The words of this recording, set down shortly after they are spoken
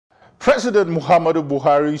President Muhammadu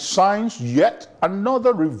Buhari signs yet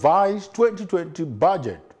another revised 2020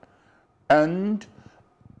 budget. And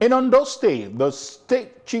in Ondo State, the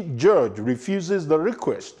state chief judge refuses the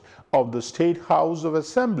request of the State House of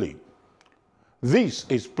Assembly. This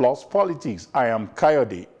is Plus Politics. I am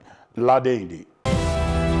Kayode, Ladeinde.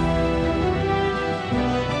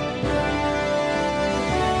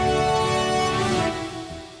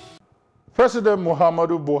 President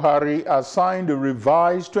Muhammadu Buhari has signed a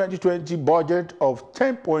revised 2020 budget of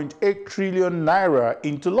 10.8 trillion naira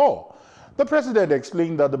into law. The president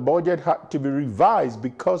explained that the budget had to be revised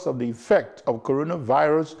because of the effect of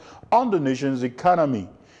coronavirus on the nation's economy.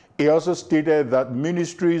 He also stated that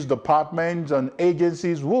ministries, departments, and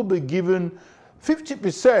agencies will be given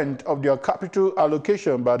 50% of their capital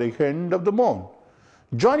allocation by the end of the month.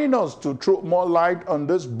 Joining us to throw more light on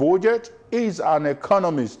this budget is an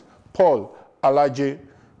economist, Paul Alaje.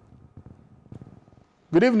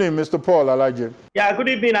 Good evening, Mr. Paul Alaje. Yeah, good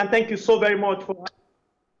evening, and thank you so very much for.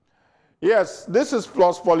 Yes, this is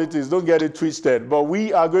Plus Politics. Don't get it twisted. But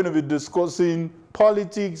we are going to be discussing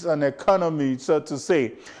politics and economy, so to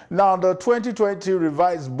say. Now, the 2020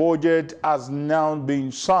 revised budget has now been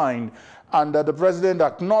signed, and the president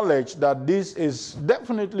acknowledged that this is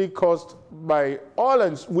definitely caused by oil,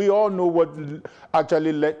 and we all know what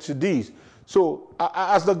actually led to this. So,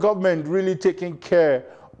 as the government really taking care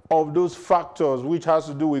of those factors which has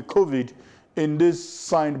to do with COVID in this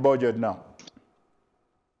signed budget now?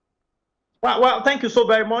 Well, thank you so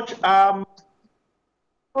very much. Last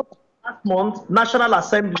month, National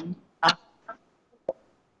Assembly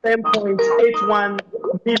 10.81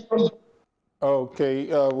 billion. Okay,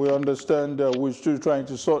 we understand. We're still trying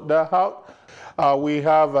to sort that out. We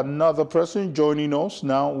have another person joining us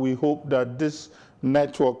now. We hope that this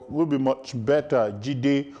network will be much better.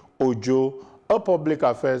 Jide Ojo, a public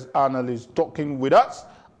affairs analyst, talking with us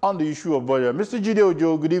on the issue of budget. Mr. Jide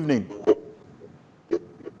Ojo, good evening.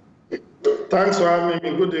 Thanks for having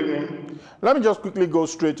me. Good evening. Let me just quickly go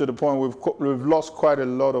straight to the point. We've lost quite a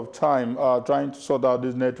lot of time trying to sort out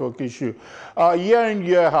this network issue. Year in,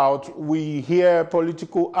 year out, we hear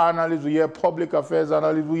political analysts, we hear public affairs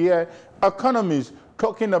analysts, we hear economists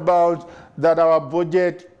talking about that our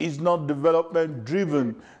budget is not development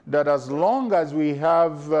driven, that as long as we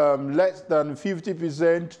have less than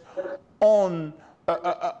 50% on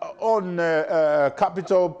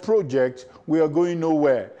capital projects, we are going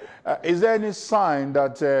nowhere. Is there any sign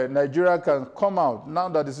that Nigeria can come out now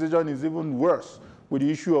that the situation is even worse with the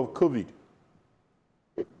issue of COVID?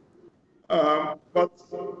 But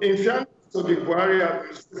in fairness to the Buhari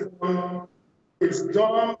administration, it's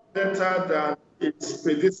done better than its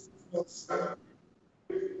predecessors.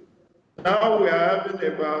 Now we are having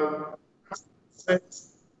about 6%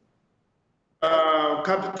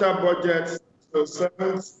 capital budgets, so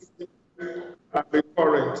 760 are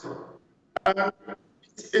recurrent. And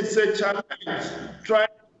it's a challenge trying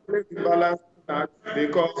to break the balance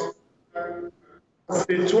because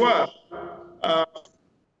it was.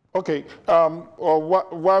 Okay,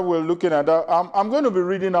 while we're looking at that, I'm going to be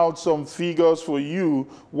reading out some figures for you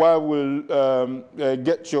while we'll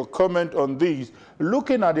get your comment on these.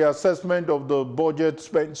 Looking at the assessment of the budget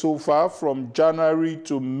spent so far from January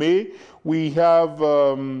to May, we have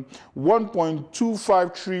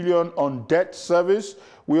 1.25 trillion on debt service.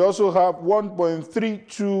 We also have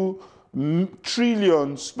 1.32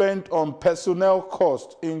 trillion spent on personnel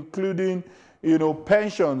costs, including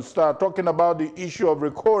pensions. Start talking about the issue of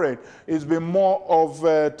recurrent. It's been more of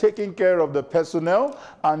taking care of the personnel,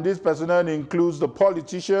 and this personnel includes the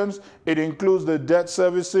politicians, it includes the debt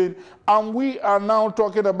servicing, and we are now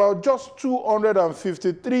talking about just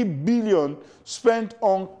 253 billion spent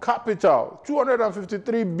on capital.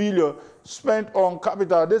 253 billion spent on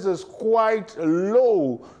capital. This is quite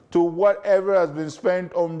low to whatever has been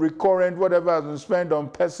spent on recurrent, whatever has been spent on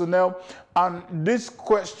personnel. And this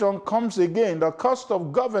question comes again, the cost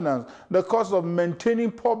of governance, the cost of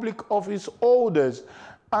maintaining public office holders.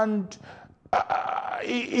 And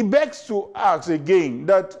it begs to ask again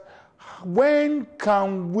that when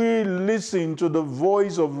can we listen to the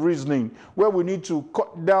voice of reasoning where we need to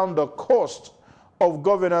cut down the cost of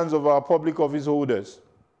governance of our public office holders?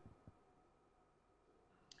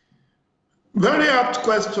 Very apt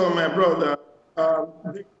question, my brother.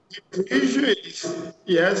 The issue is,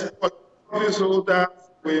 yes, office holders,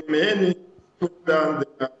 we may need to put down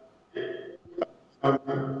the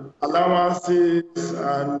allowances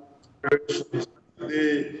and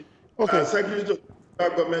the Secretary of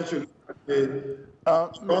Government should look at the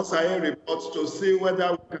reports to see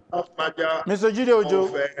whether we can have merger. Mr.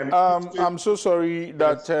 Gideojo, I'm so sorry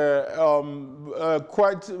that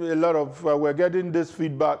quite a lot of, we're getting this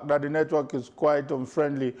feedback that the network is quite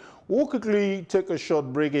unfriendly. We'll quickly take a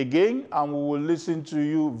short break again and we will listen to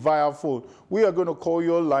you via phone. We are going to call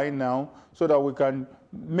your line now so that we can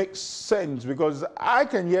make sense, because I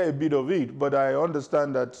can hear a bit of it, but I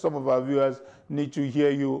understand that some of our viewers need to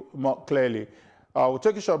hear you more clearly. We'll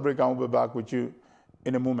take a short break and we'll be back with you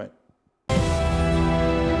in a moment.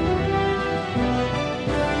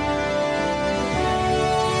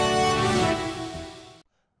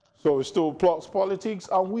 So it's still Plus Politics,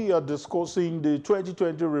 and we are discussing the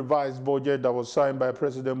 2020 revised budget that was signed by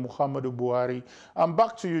President Muhammadu Buhari. And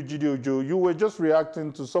back to you, Gideojo. You were just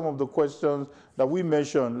reacting to some of the questions that we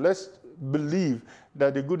mentioned. Let's believe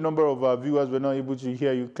that a good number of our viewers were not able to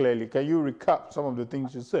hear you clearly. Can you recap some of the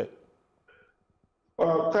things you said?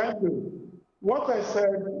 Thank you. What I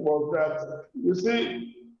said was that, you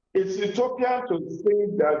see, it's utopian to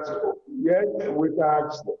think that, yes, we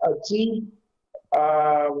can achieve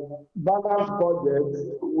balanced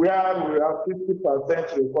budget where we have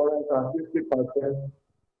 50% recurrent and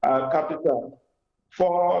 50% capital.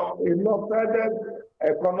 For a lopsided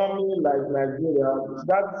economy like Nigeria,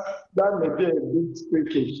 that may be a bit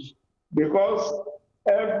tricky, because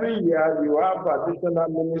every year you have additional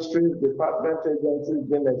ministries, department, agencies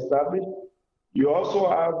being established. You also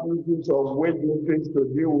have issues of wage increase to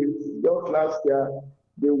deal with. Just last year,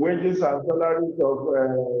 the wages and salaries of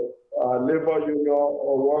labor union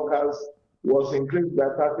or workers was increased by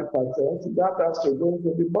 30%. That has to go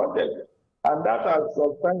into the budget. And that has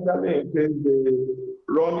substantially increased the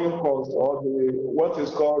running cost, or the what is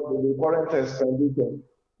called the recurrent expenditure.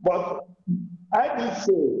 But I did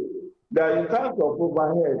say that in terms of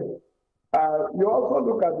overhead, you also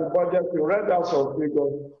look at the budget, you read out some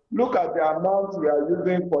figures, look at the amount we are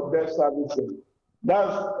using for debt servicing.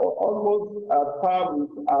 That's almost at par with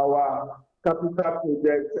our capital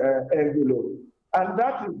project envelope. And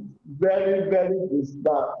that is very, very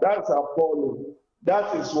distant. That's appalling.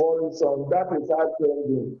 That is worrisome. That is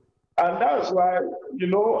heart-rending. And that's why, you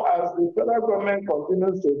know, as the federal government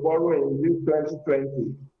continues to borrow in this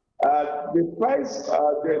 2020, the price,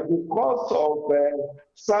 the cost of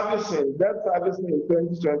servicing, debt servicing in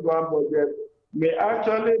 2021 budget may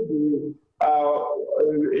actually be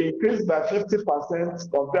increased by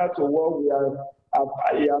 50% compared to what we are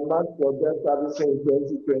earmarked for debt servicing in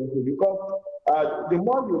 2020. Because the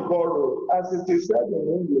more you borrow, as it is said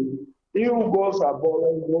in English, he who goes are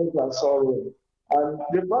borrowing, goes are sorrowing. And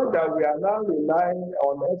the fact that we are now relying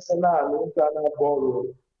on external and internal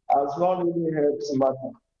borrowing has not really helped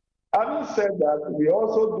matter. Having said that, we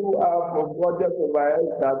also do have a budget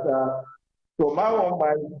overhead that to my own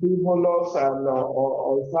mind, frivolous and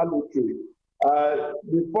salutary.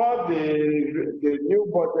 Before the new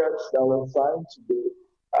budget that was signed today,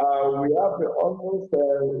 we have almost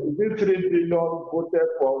 3 billion voted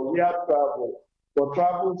for air travel, for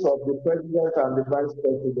travels of the president and the vice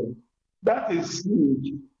president. That is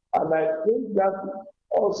huge, and I think that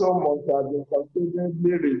also must have been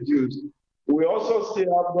considerably reduced. We also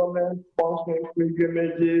still have government sponsoring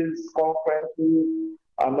pilgrimages, conferences,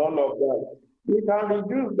 and all of that. We can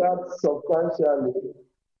reduce that substantially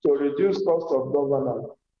to reduce cost of governance.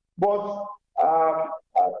 But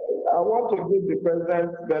I want to give the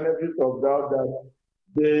president benefit of doubt that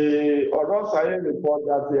the Oronsaye report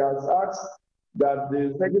that he has asked that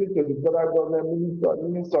the Secretary to the Federal Government,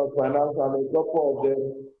 Minister of Finance, and a couple of them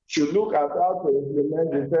should look at how to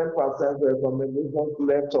implement the 10% recommendations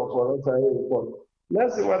left of Oronsaye report.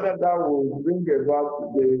 Let's see whether that will bring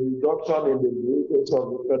about the reduction in the duties of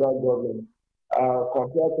the federal government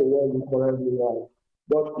compared to where we currently are.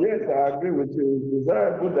 But yes, I agree with you. It's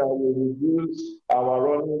desirable that we reduce our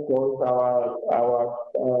running costs, our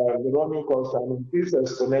running costs, and increase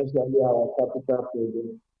exponentially our capital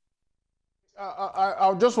program.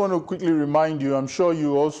 I just want to quickly remind you, I'm sure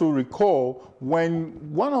you also recall, when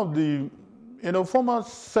one of the former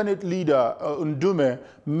Senate leader, Ndume,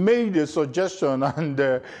 made a suggestion, and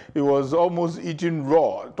it was almost eaten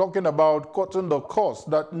raw, talking about cutting the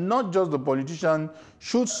cost, that not just the politician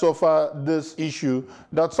should suffer this issue,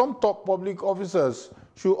 that some top public officers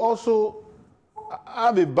should also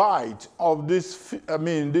have a bite of this,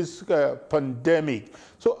 this pandemic.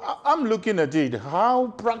 So I'm looking at it, how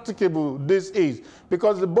practicable this is,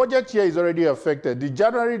 because the budget here is already affected. The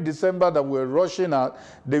January, December that we're rushing out,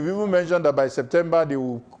 they've even mentioned that by September they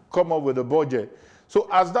will come up with a budget. So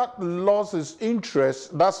as that loses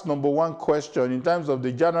interest, that's number one question in terms of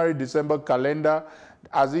the January, December calendar.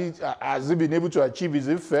 Has it been able to achieve its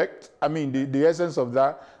effect? The essence of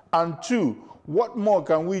that. And two, What more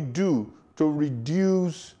can we do to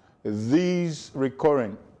reduce these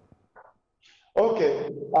recurring? Okay,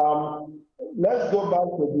 let's go back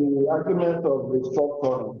to the argument of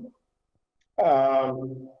restructuring.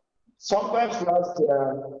 Sometimes last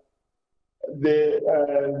year,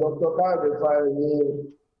 Dr. Kayode,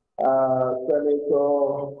 Senator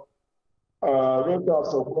Rota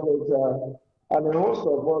Sokolos, and a host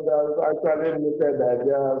of others actually looked at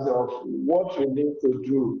ideas of what we need to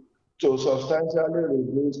do to substantially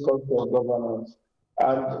reduce cost of governance,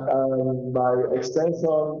 and by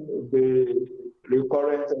extension, the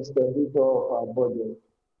recurrent expenditure of our budget.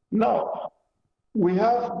 Now, we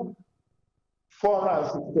have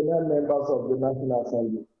 469 members of the National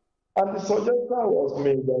Assembly, and the suggestion was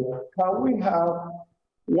made that can we have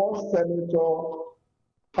one senator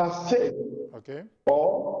per state, okay,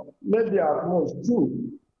 or maybe at most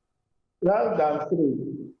 2, rather than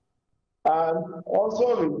 3, and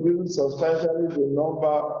also reduce substantially the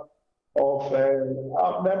number of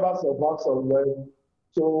members of House of Reps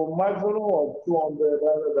to maximum of 200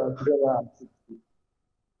 rather than 360.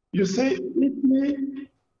 You see, Italy,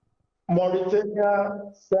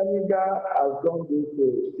 Mauritania, Senegal has done this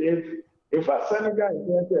way. In fact, Senegal in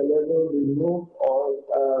 2011 removed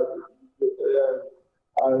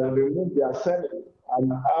remove their Senate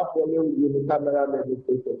and have only unicameral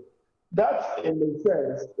legislation. That, in a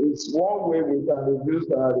sense, is one way we can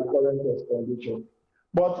reduce our recurrent expenditure.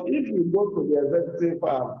 But if you go to the executive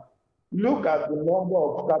arm, look at the number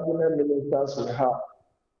of cabinet ministers we have.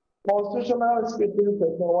 Constitutional speaking,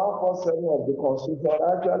 section 147 of the Constitution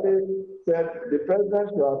actually said the president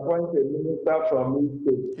should appoint a minister from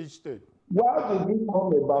each state. Why did we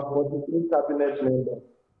come about 43 cabinet members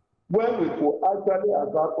when we could actually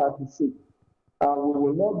about 36, and we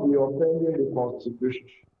will not be offending the Constitution?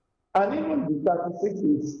 And even the 36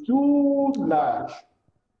 is too large.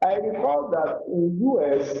 I recall that in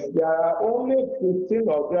US, there are only 15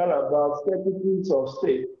 or thereabouts secretaries of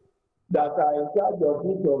state that are in charge of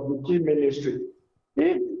each of the key ministries.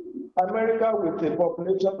 If America, with a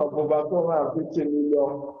population of over 250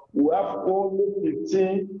 million, will have only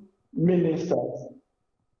 15 ministers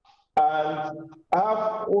and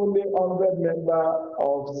have only 100 members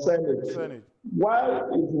of Senate. Why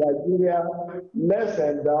is Nigeria less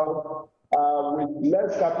endowed with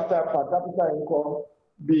less capital per capita income,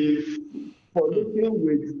 be polluting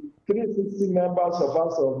with 360 members of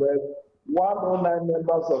House of Reps, 109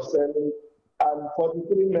 members of Senate, and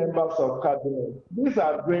 43 members of Cabinet? These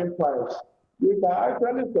are drain pipes. We can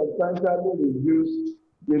actually substantially reduce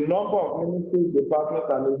the number of ministries,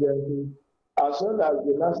 departments, and agencies, as well as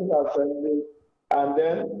the National Assembly, and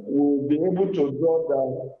then we'll be able to draw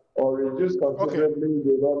down or reduce considerably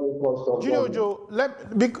the running cost of government.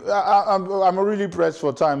 I'm really pressed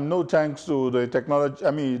for time. No thanks to the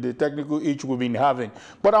technology, the technical itch we've been having.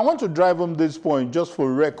 But I want to drive home this point just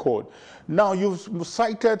for record. Now, you've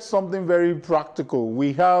cited something very practical.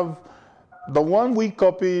 We have the one we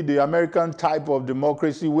copy, the American type of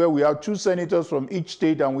democracy, where we have 2 senators from each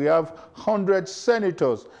state and we have 100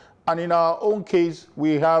 senators. And in our own case,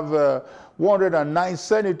 we have 109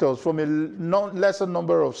 senators from a lesser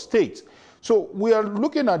number of states. So we are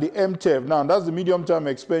looking at the MTEF now, that's the medium-term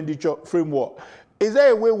expenditure framework. Is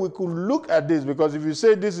there a way we could look at this? Because if you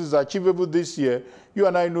say this is achievable this year, you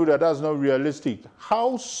and I know that that's not realistic.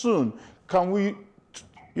 How soon can we,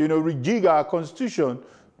 rejig our constitution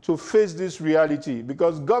to face this reality?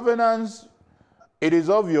 Because governance, it is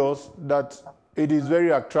obvious that it is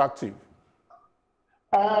very attractive.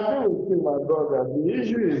 I agree with you, my brother. The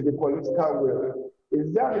issue is the political will.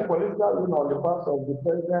 Is there the political will on the part of the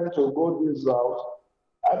president to go this route?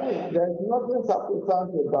 There's nothing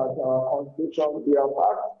sacrosanct about our constitution. We have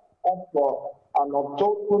asked for an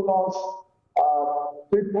autonomous,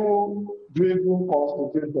 people-driven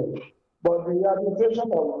constitution. But the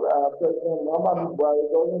administration of President Muhammadu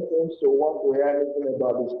Buhari doesn't seem to want to hear anything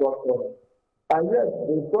about the structuring. And yet,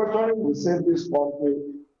 the structuring will save this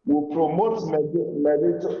country, will promote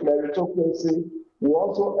meritocracy, will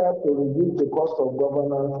also help to reduce the cost of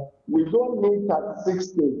governance. We don't need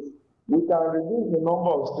 36 states. We can reduce the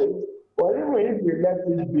number of states, but even if we let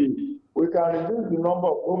it be, we can reduce the number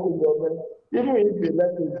of local governments. Even if we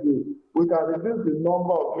let it be, we can reduce the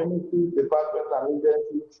number of ministries, departments, and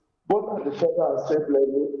agencies, both at the federal and state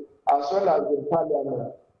level, as well as in parliament.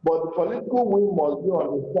 But the political will must be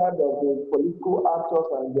on the side of the political actors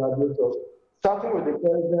and gladiators, starting with the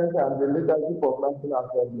president and the leadership of National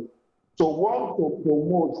Assembly, to want to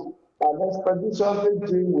promote and expeditiously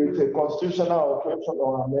deal with a constitutional alteration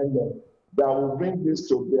or amendment that will bring this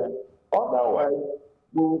to bear. Otherwise,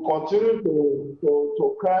 we will continue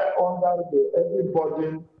to cry under the heavy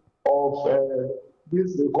burden of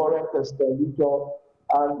this recurrent expenditure,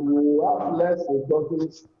 and we have less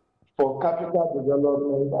resources for capital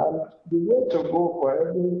development. And the way to go for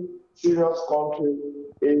every serious country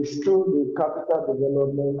is through the capital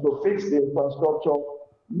development to fix the infrastructure.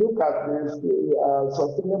 Look at this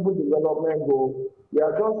sustainable development goal. We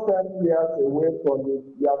are just 10 years away from the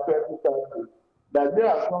year 2030.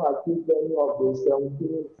 Nigeria has not achieved any of the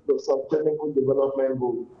 17 sustainable development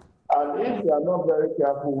goals. And if we are not very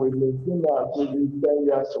careful, we may soon achieve it 10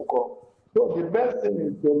 years to come. So the best thing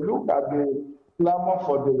is to look at the clamor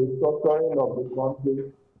for the restructuring of the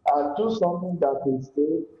country and do something that is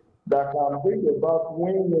safe, that can bring about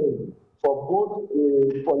win-win for both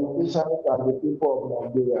the politicians and the people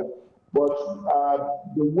of Nigeria. But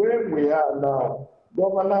the way we are now,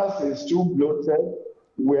 governance is too bloated.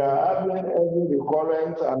 We are having every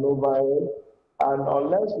recurrent and overhead, and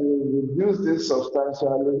unless we reduce this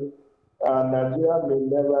substantially, Nigeria may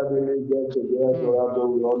never really get to the Eldorado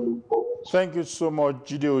we all look for. Thank you so much,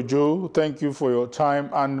 Jide Ojo. Thank you for your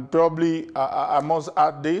time. And probably I must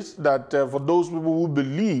add this, that for those people who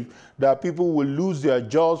believe that people will lose their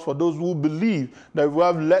jobs, for those who believe that if we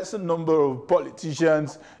have lesser number of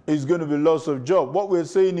politicians, it's going to be loss of job. What we're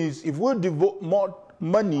saying is, if we devote more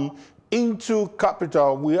money into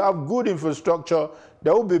capital, we have good infrastructure,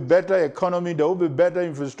 there will be better economy, there will be better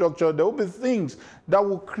infrastructure, there will be things that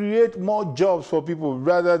will create more jobs for people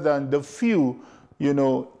rather than the few, you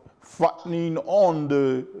know, fattening on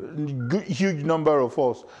the huge number of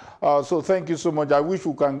us. So thank you so much. I wish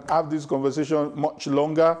we can have this conversation much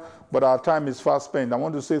longer, but our time is fast spent. I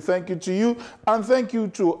want to say thank you to you, and thank you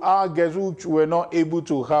to our guests which we're not able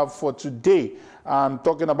to have for today. I'm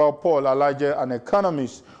talking about Paul Elijah, an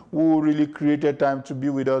economist who really created time to be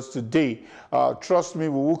with us today. Trust me,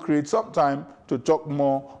 we will create some time to talk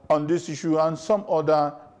more on this issue and some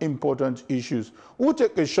other important issues. We'll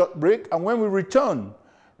take a short break, and when we return,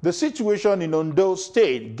 the situation in Ondo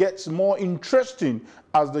State gets more interesting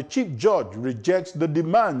as the Chief Judge rejects the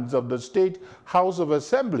demands of the State House of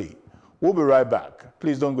Assembly. We'll be right back.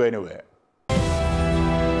 Please don't go anywhere.